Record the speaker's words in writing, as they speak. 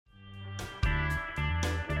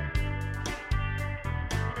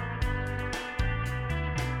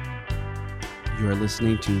You are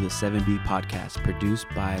listening to the 7B podcast produced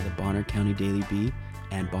by the Bonner County Daily Bee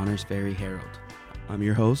and Bonner's Ferry Herald. I'm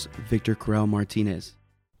your host, Victor Corral Martinez.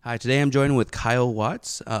 Hi, today I'm joined with Kyle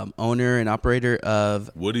Watts, owner and operator of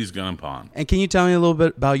Woody's Gun Pond. And can you tell me a little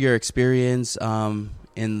bit about your experience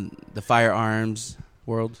in the firearms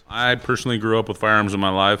world? I personally grew up with firearms in my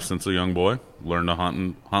life since a young boy. Learned to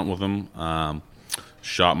hunt with them.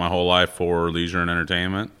 Shot my whole life for leisure and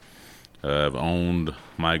entertainment. I've owned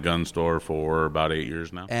my gun store for about 8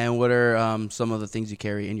 years now. And what are some of the things you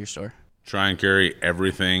carry in your store? Try and carry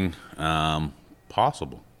everything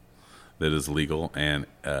possible that is legal and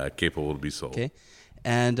capable to be sold. Okay.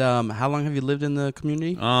 And how long have you lived in the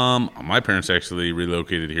community? My parents actually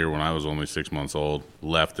relocated here when I was only 6 months old.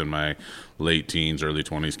 Left in my late teens, early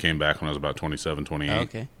 20s. Came back when I was about 27, 28.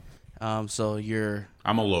 Okay. So you're...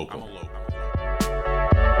 I'm a local.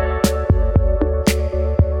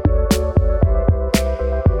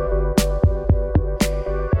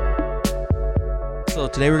 So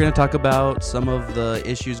today we're going to talk about some of the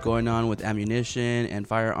issues going on with ammunition and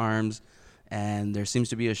firearms, and there seems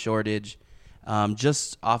to be a shortage.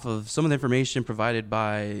 Just off of some of the information provided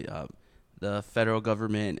by the federal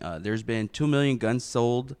government, there's been 2 million guns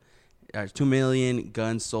sold. 2 million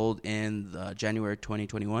guns sold in January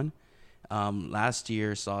 2021. Last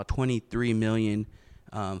year saw 23 million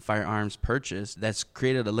firearms purchased. That's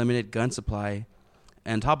created a limited gun supply.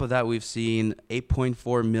 And on top of that, we've seen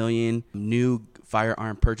 8.4 million new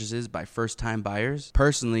firearm purchases by first-time buyers.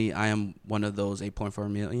 Personally, I am one of those 8.4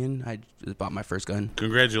 million. I just bought my first gun.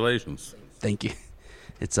 Congratulations. Thank you.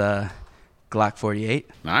 It's a Glock 48.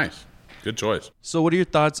 Nice. Good choice. So what are your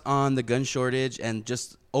thoughts on the gun shortage and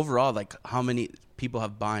just overall, like how many people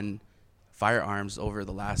have bought firearms over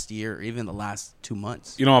the last year or even the last 2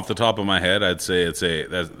 months? You know, off the top of my head, I'd say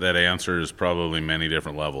that answer is probably many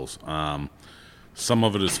different levels. Some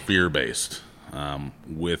of it is fear-based.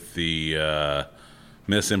 With the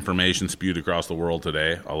misinformation spewed across the world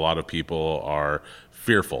today, a lot of people are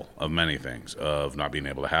fearful of many things, of not being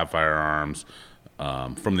able to have firearms,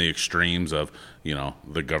 from the extremes of,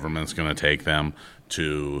 the government's going to take them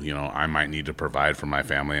to, I might need to provide for my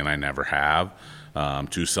family and I never have,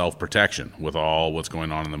 to self-protection with all what's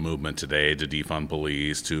going on in the movement today, to defund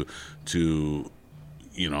police, to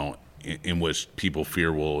in which people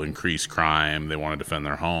fear will increase crime. They want to defend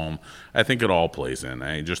their home. I think it all plays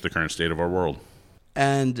in, just the current state of our world.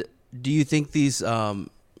 And do you think these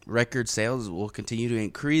record sales will continue to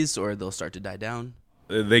increase or they'll start to die down?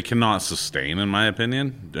 They cannot sustain, in my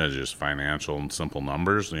opinion. Just financial and simple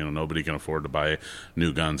numbers. Nobody can afford to buy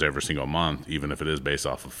new guns every single month, even if it is based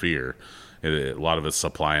off of fear. A lot of it's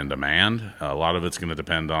supply and demand. A lot of it's going to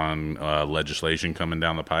depend on legislation coming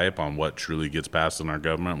down the pipe on what truly gets passed in our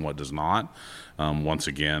government and what does not. Once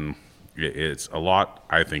again, it's a lot,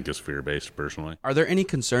 I think, is fear-based personally. Are there any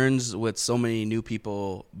concerns with so many new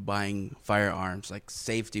people buying firearms, like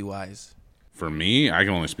safety-wise? For me, I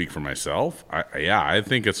can only speak for myself. I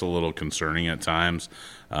think it's a little concerning at times.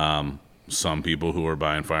 Some people who are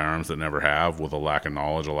buying firearms that never have, with a lack of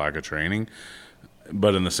knowledge, a lack of training.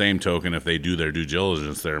 But in the same token, if they do their due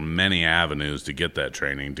diligence, there are many avenues to get that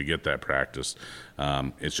training, to get that practice.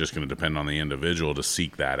 It's just going to depend on the individual to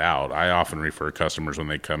seek that out. I often refer customers when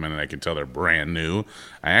they come in and I can tell they're brand new.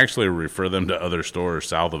 I actually refer them to other stores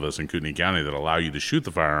south of us in Kootenai County that allow you to shoot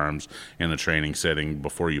the firearms in a training setting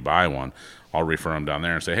before you buy one. I'll refer them down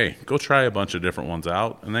there and say, hey, go try a bunch of different ones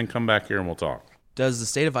out and then come back here and we'll talk. Does the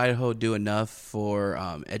state of Idaho do enough for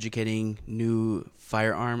educating new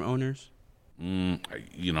firearm owners?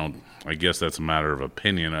 I guess that's a matter of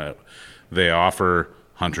opinion. They offer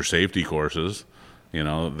hunter safety courses.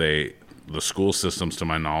 The school systems, to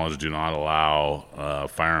my knowledge, do not allow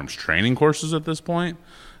firearms training courses at this point.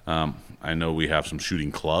 I know we have some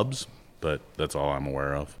shooting clubs, but that's all I'm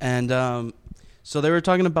aware of. And so they were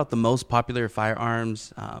talking about the most popular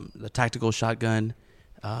firearms, the tactical shotgun.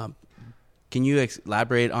 Can you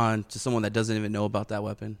elaborate on to someone that doesn't even know about that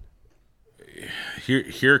weapon?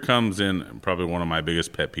 Here comes in probably one of my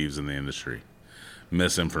biggest pet peeves in the industry: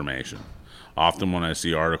 misinformation. Often when I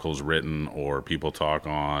see articles written or people talk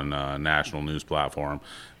on a national news platform,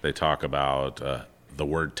 they talk about the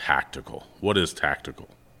word tactical. What is tactical?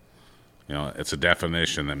 It's a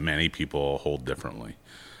definition that many people hold differently.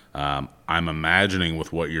 I'm imagining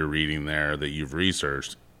with what you're reading there that you've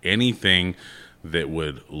researched, anything that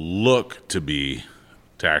would look to be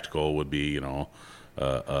tactical would be,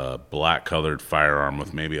 a black-colored firearm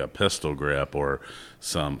with maybe a pistol grip or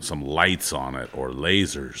some lights on it, or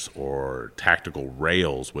lasers, or tactical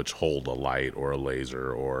rails which hold a light or a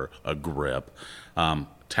laser or a grip.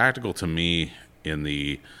 Tactical to me in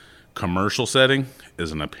the commercial setting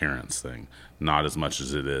is an appearance thing, not as much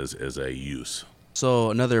as it is as a use.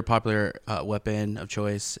 So another popular weapon of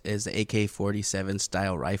choice is the AK-47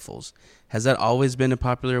 style rifles. Has that always been a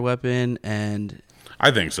popular weapon? And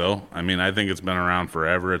I think so. I mean, I think it's been around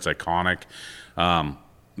forever. It's iconic.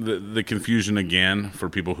 The confusion, again, for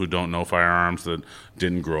people who don't know firearms, that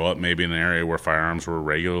didn't grow up maybe in an area where firearms were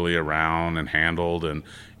regularly around and handled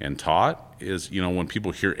and taught, is, when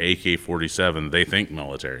people hear AK-47, they think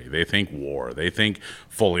military. They think war. They think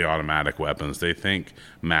fully automatic weapons. They think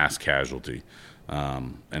mass casualty.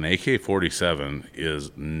 An AK-47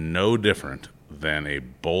 is no different than a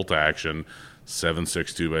bolt-action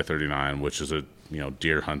 7.62 by 39, which is a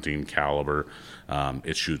deer hunting caliber.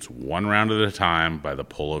 It shoots one round at a time by the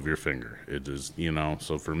pull of your finger. It is,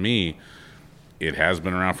 so for me, it has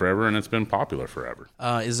been around forever and it's been popular forever.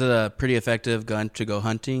 Is it a pretty effective gun to go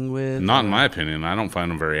hunting with? Not in my opinion. I don't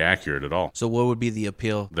find them very accurate at all. So what would be the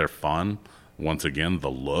appeal? They're fun. Once again,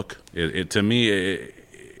 the look. It to me,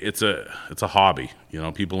 it's a hobby.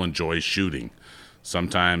 People enjoy shooting.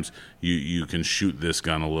 Sometimes you can shoot this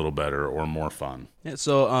gun a little better or more fun. Yeah,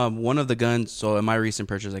 so one of the guns, so in my recent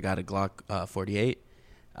purchase, I got a Glock 48.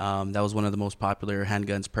 That was one of the most popular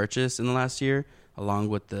handguns purchased in the last year, along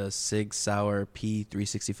with the Sig Sauer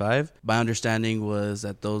P365. My understanding was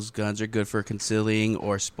that those guns are good for concealing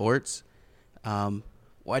or sports.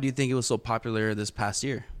 Why do you think it was so popular this past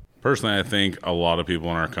year? Personally, I think a lot of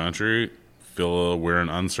people in our country feel we're in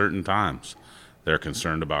uncertain times. They're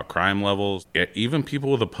concerned about crime levels. Even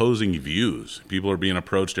people with opposing views. People are being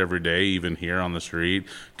approached every day, even here on the street,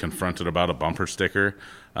 confronted about a bumper sticker.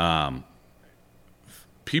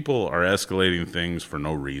 People are escalating things for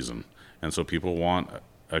no reason. And so people want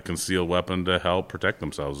a concealed weapon to help protect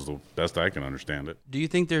themselves, is the best I can understand it. Do you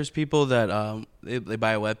think there's people that they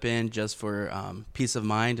buy a weapon just for peace of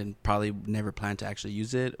mind and probably never plan to actually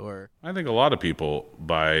use it? Or I think a lot of people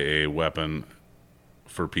buy a weapon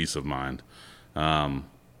for peace of mind.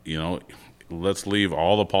 Let's leave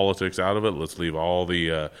all the politics out of it. Let's leave all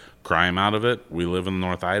the crime out of it. We live in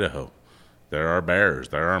North Idaho. There are bears.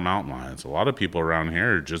 There are mountain lions. A lot of people around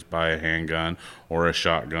here just buy a handgun or a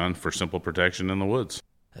shotgun for simple protection in the woods.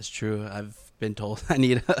 That's true. I've been told I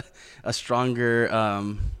need a stronger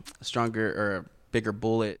or bigger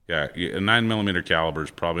bullet. Yeah, a 9mm caliber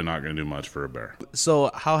is probably not going to do much for a bear.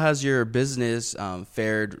 So how has your business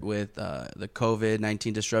fared with the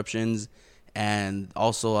COVID-19 disruptions? And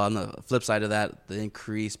also on the flip side of that, the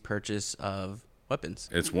increased purchase of weapons.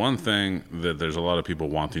 It's one thing that there's a lot of people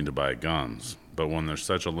wanting to buy guns, but when there's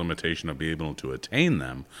such a limitation of being able to attain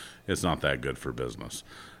them, it's not that good for business.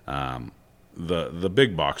 The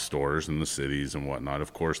big box stores in the cities and whatnot,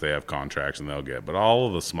 of course, they have contracts and they'll get. But all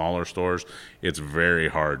of the smaller stores, it's very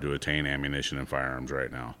hard to attain ammunition and firearms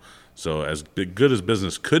right now. So as good as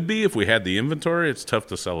business could be, if we had the inventory, it's tough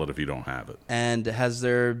to sell it if you don't have it. And has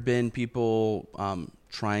there been people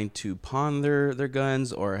trying to pawn their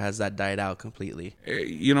guns, or has that died out completely?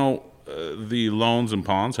 The loans and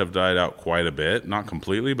pawns have died out quite a bit. Not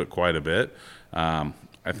completely, but quite a bit.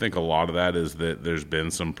 I think a lot of that is that there's been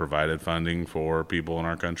some provided funding for people in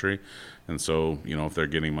our country. And so, if they're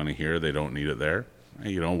getting money here, they don't need it there.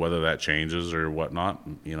 Whether that changes or whatnot,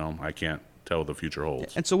 I can't tell what the future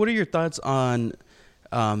holds. And so what are your thoughts on,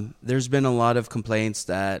 there's been a lot of complaints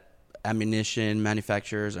that ammunition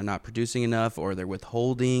manufacturers are not producing enough, or they're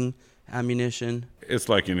withholding ammunition? It's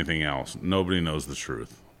like anything else. Nobody knows the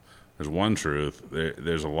truth. There's one truth.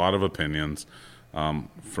 There's a lot of opinions.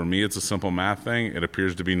 For me, it's a simple math thing. It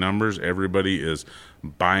appears to be numbers. Everybody is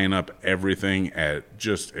buying up everything at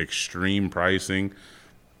just extreme pricing.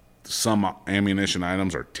 Some ammunition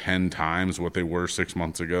items are 10 times what they were 6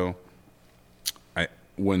 months ago.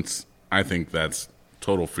 I think that's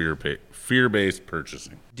total fear-based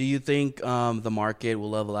purchasing. Do you think the market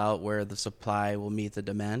will level out where the supply will meet the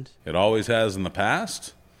demand? It always has in the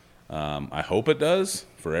past. I hope it does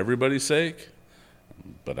for everybody's sake,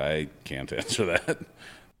 but I can't answer that.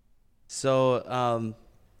 So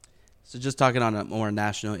just talking on a more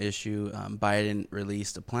national issue, Biden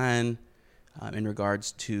released a plan in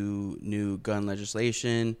regards to new gun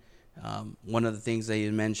legislation. One of the things that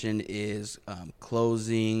you mentioned is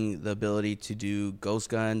closing the ability to do ghost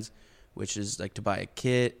guns, which is like to buy a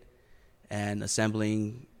kit and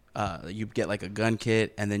assembling. You get like a gun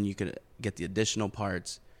kit, and then you could get the additional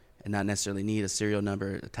parts and not necessarily need a serial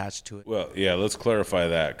number attached to it. Well, yeah, let's clarify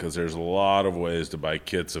that, because there's a lot of ways to buy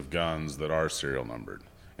kits of guns that are serial numbered.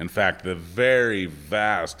 In fact, the very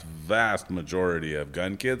vast majority of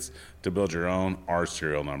gun kits to build your own are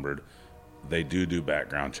serial numbered. they do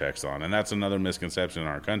background checks on. And that's another misconception in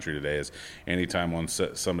our country today is anytime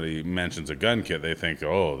somebody mentions a gun kit, they think,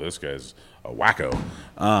 oh, this guy's a wacko.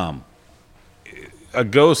 A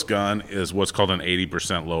ghost gun is what's called an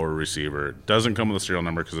 80% lower receiver. It doesn't come with a serial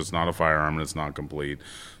number because it's not a firearm and it's not complete.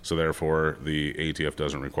 So therefore, the ATF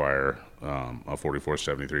doesn't require a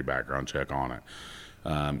 4473 background check on it.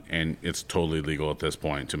 And it's totally legal at this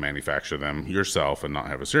point to manufacture them yourself and not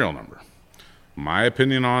have a serial number. My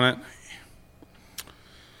opinion on it,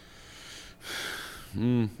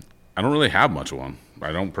 I don't really have much of one.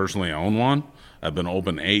 I don't personally own one. I've been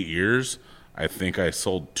open 8 years. I think I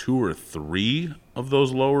sold 2 or 3 of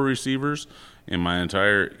those lower receivers in my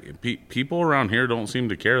entire people around here don't seem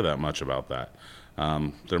to care that much about that.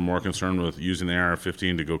 They're more concerned with using the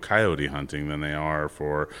AR-15 to go coyote hunting than they are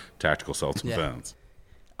for tactical self-defense.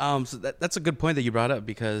 So that's a good point that you brought up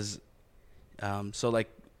because so like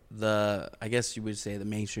I guess you would say the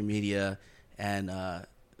mainstream media and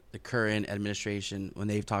the current administration, when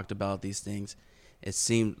they've talked about these things, it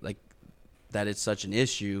seemed like that it's such an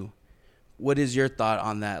issue. What is your thought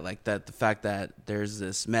on that? Like that the fact that there's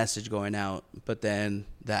this message going out, but then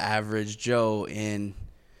the average Joe in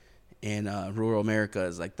rural America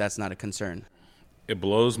is like, that's not a concern. It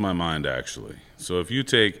blows my mind, actually. So if you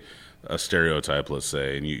take a stereotype, let's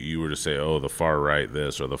say, and you were to say, oh, the far right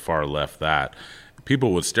this or the far left that,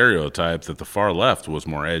 people would stereotype that the far left was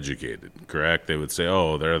more educated, correct? They would say,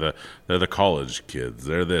 oh, they're the college kids,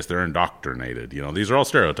 they're this, they're indoctrinated. These are all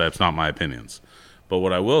stereotypes, not my opinions. But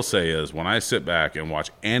what I will say is when I sit back and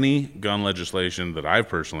watch any gun legislation that I've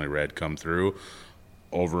personally read come through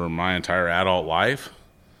over my entire adult life,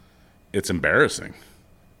 it's embarrassing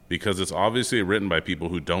because it's obviously written by people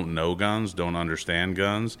who don't know guns, don't understand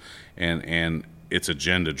guns, and it's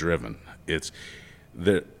agenda driven. It's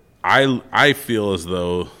that I feel as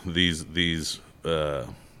though these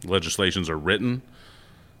legislations are written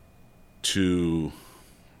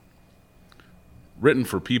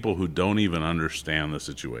for people who don't even understand the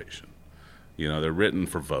situation. They're written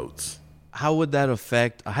for votes. How would that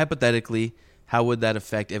affect, hypothetically,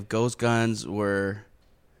 if ghost guns were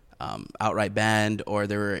outright banned or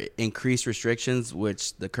there were increased restrictions,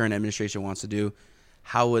 which the current administration wants to do?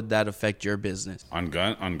 How would that affect your business? On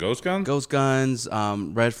ghost guns? Ghost guns,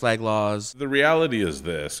 red flag laws. The reality is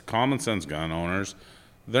this. Common sense gun owners,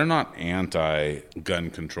 they're not anti-gun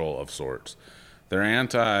control of sorts. They're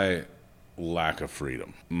anti-lack of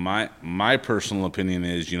freedom. My personal opinion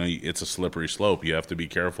is, it's a slippery slope. You have to be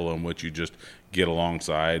careful on what you just get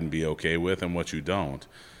alongside and be okay with and what you don't.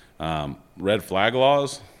 Red flag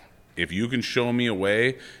laws, if you can show me a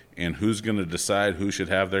way and who's going to decide who should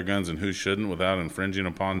have their guns and who shouldn't without infringing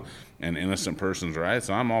upon an innocent person's rights,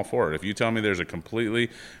 I'm all for it. If you tell me there's a completely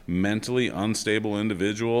mentally unstable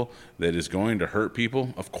individual that is going to hurt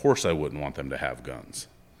people, of course I wouldn't want them to have guns.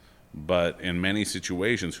 But in many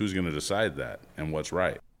situations, who's going to decide that and what's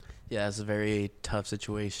right? Yeah, it's a very tough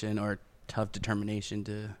situation or tough determination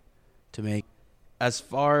to make. As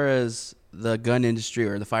far as the gun industry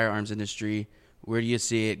or the firearms industry, where do you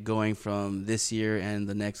see it going from this year and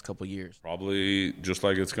the next couple years? Probably just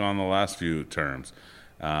like it's gone the last few terms.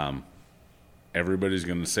 Everybody's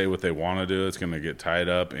going to say what they want to do. It's going to get tied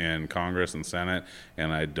up in Congress and Senate,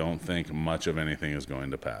 and I don't think much of anything is going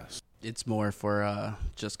to pass. It's more for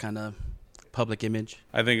just kind of public image?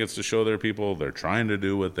 I think it's to show their people they're trying to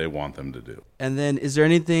do what they want them to do. And then is there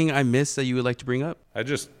anything I missed that you would like to bring up? I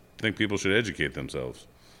just think people should educate themselves.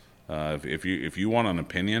 If you want an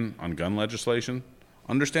opinion on gun legislation,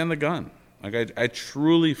 understand the gun. Like I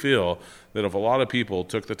truly feel that if a lot of people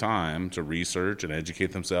took the time to research and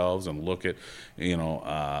educate themselves and look at,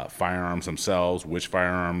 firearms themselves, which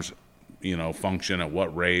firearms, function at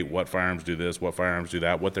what rate, what firearms do this, what firearms do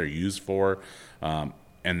that, what they're used for,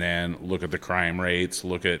 and then look at the crime rates,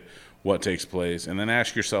 look at what takes place, and then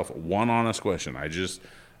ask yourself one honest question.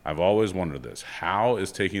 I've always wondered this. How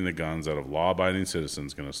is taking the guns out of law-abiding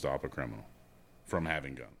citizens going to stop a criminal from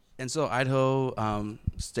having guns? And so Idaho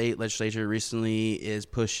state legislature recently is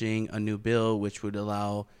pushing a new bill which would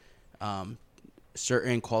allow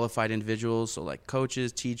certain qualified individuals, so like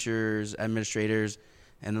coaches, teachers, administrators,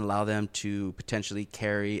 and allow them to potentially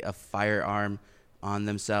carry a firearm on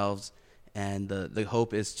themselves. And the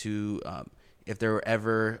hope is to, if there were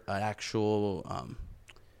ever an actual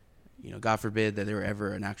God forbid that there were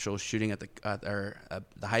ever an actual shooting at the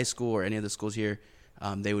high school or any of the schools here,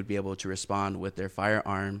 they would be able to respond with their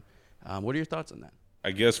firearm. What are your thoughts on that?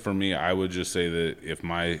 I guess for me, I would just say that if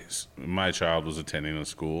my child was attending a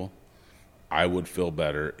school, I would feel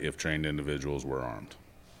better if trained individuals were armed.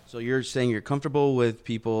 So you're saying you're comfortable with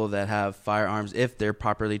people that have firearms if they're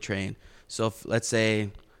properly trained. So if, let's say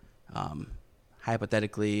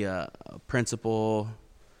hypothetically, a principal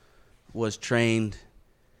was trained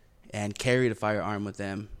and carried a firearm with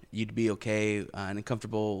them, you'd be okay and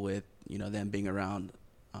comfortable with them being around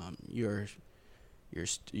your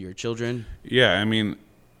children? Yeah, I mean,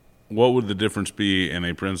 what would the difference be in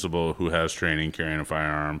a principal who has training carrying a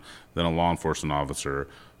firearm than a law enforcement officer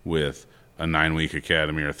with a 9-week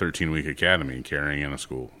academy or a 13-week academy carrying in a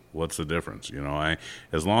school? What's the difference?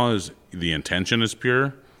 As long as the intention is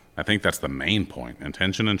pure, I think that's the main point: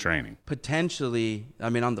 intention and training. Potentially, I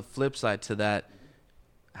mean, on the flip side to that,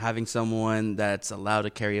 having someone that's allowed to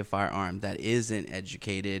carry a firearm that isn't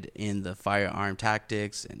educated in the firearm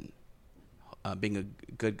tactics and being a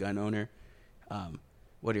good gun owner,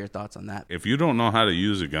 what are your thoughts on that? If you don't know how to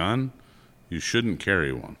use a gun, you shouldn't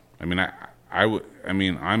carry one. I mean, I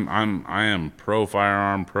am pro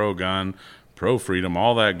firearm, pro gun, pro freedom,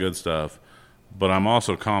 all that good stuff, but I'm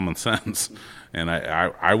also common sense. And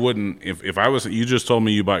I wouldn't, if I was, you just told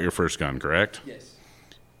me you bought your first gun, correct? Yes.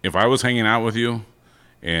 If I was hanging out with you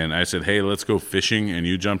and I said, hey, let's go fishing, and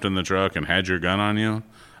you jumped in the truck and had your gun on you,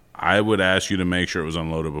 I would ask you to make sure it was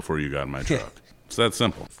unloaded before you got in my truck. It's that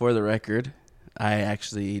simple. For the record, I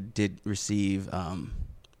actually did receive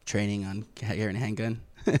training on carrying a handgun.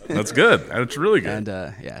 That's good. That's really good.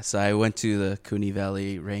 And so I went to the Cooney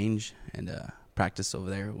Valley Range and practiced over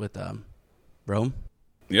there with Rome.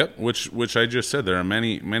 Yep, which I just said. There are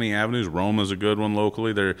many avenues. Rome is a good one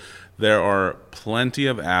locally. There are plenty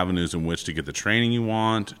of avenues in which to get the training you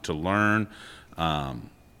want, to learn.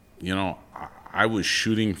 I was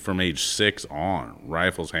shooting from age 6 on,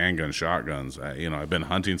 rifles, handguns, shotguns. I've been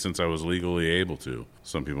hunting since I was legally able to.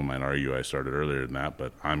 Some people might argue I started earlier than that,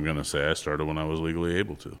 but I'm going to say I started when I was legally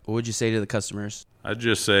able to. What would you say to the customers? I'd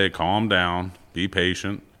just say calm down, be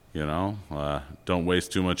patient, don't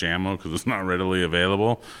waste too much ammo because it's not readily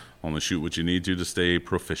available. Only shoot what you need to stay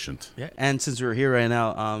proficient. Yeah, and since we're here right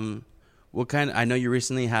now, I know you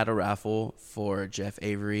recently had a raffle for Jeff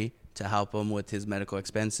Avery to help him with his medical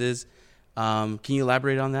expenses. Can you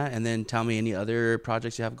elaborate on that and then tell me any other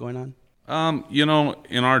projects you have going on? In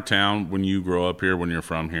our town, when you grow up here, when you're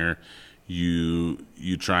from here, you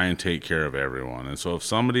try and take care of everyone. And so if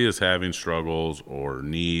somebody is having struggles or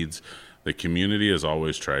needs, the community has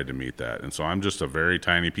always tried to meet that. And so I'm just a very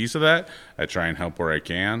tiny piece of that. I try and help where I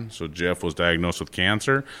can. So Jeff was diagnosed with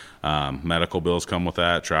cancer. Medical bills come with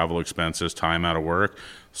that, travel expenses, time out of work.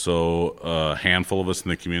 So a handful of us in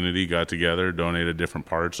the community got together, donated different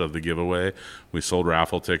parts of the giveaway. We sold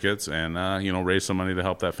raffle tickets and, raised some money to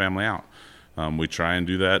help that family out. We try and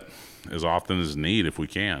do that as often as need if we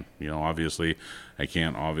can. Obviously, I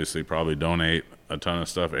can't probably donate a ton of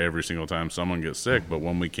stuff every single time someone gets sick, but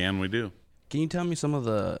when we can, we do. Can you tell me some of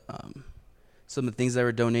the things that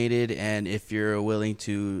were donated, and if you're willing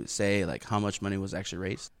to say like how much money was actually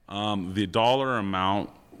raised? The dollar amount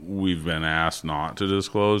we've been asked not to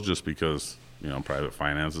disclose just because, private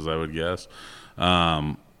finances, I would guess.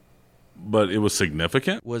 But it was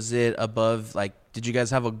significant. Was it above, did you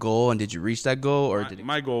guys have a goal and did you reach that goal? Or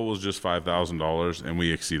my goal was just $5,000 and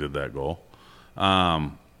we exceeded that goal.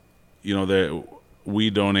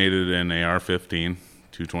 We donated an AR-15,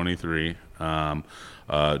 223.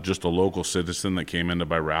 Just a local citizen that came in to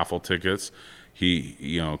buy raffle tickets.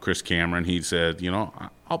 He, Chris Cameron, he said,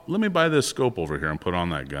 let me buy this scope over here and put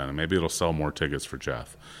on that gun, and maybe it'll sell more tickets for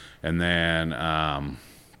Jeff. And then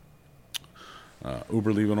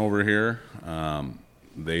Uber Leaving over here,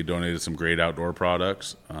 they donated some great outdoor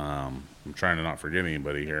products. I'm trying to not forget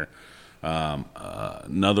anybody here.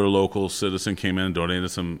 Another local citizen came in and donated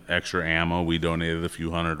some extra ammo. We donated a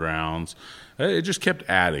few hundred rounds. It just kept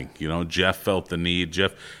adding. Jeff felt the need.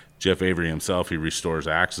 Jeff Avery himself, he restores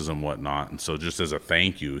axes and whatnot. And so just as a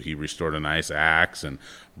thank you, he restored a nice axe and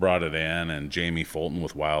brought it in. And Jamie Fulton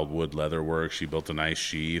with Wildwood Leatherworks, she built a nice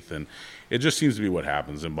sheath. And it just seems to be what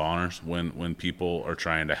happens in Bonners. When people are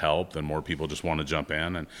trying to help, then more people just want to jump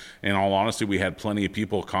in. And in all honesty, we had plenty of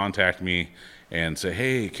people contact me and say,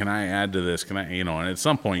 hey, can I add to this? Can I, and at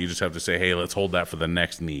some point you just have to say, hey, let's hold that for the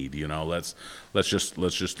next need. Let's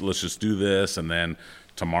just do this, and then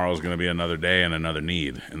tomorrow's going to be another day and another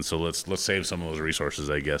need. And so let's save some of those resources,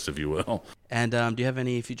 I guess, if you will. And do you have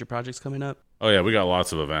any future projects coming up? Oh, yeah, we got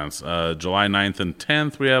lots of events. July 9th and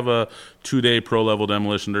 10th, we have a 2-day pro-level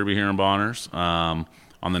demolition derby here in Bonners. On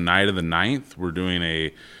the night of the 9th, we're doing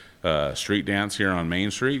a street dance here on Main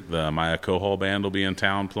Street. The Maya Kohol Band will be in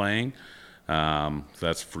town playing.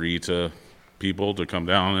 That's free to people to come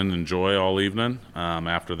down and enjoy all evening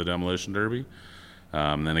after the demolition derby.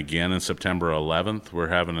 Then again in September 11th, we're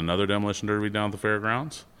having another demolition derby down at the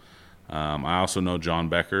fairgrounds. I also know John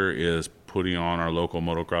Becker is putting on our local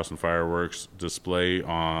motocross and fireworks display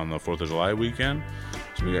on the 4th of July weekend.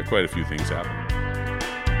 So we got quite a few things happening.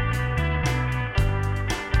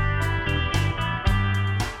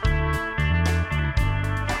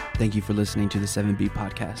 Thank you for listening to the 7B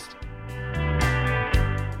podcast.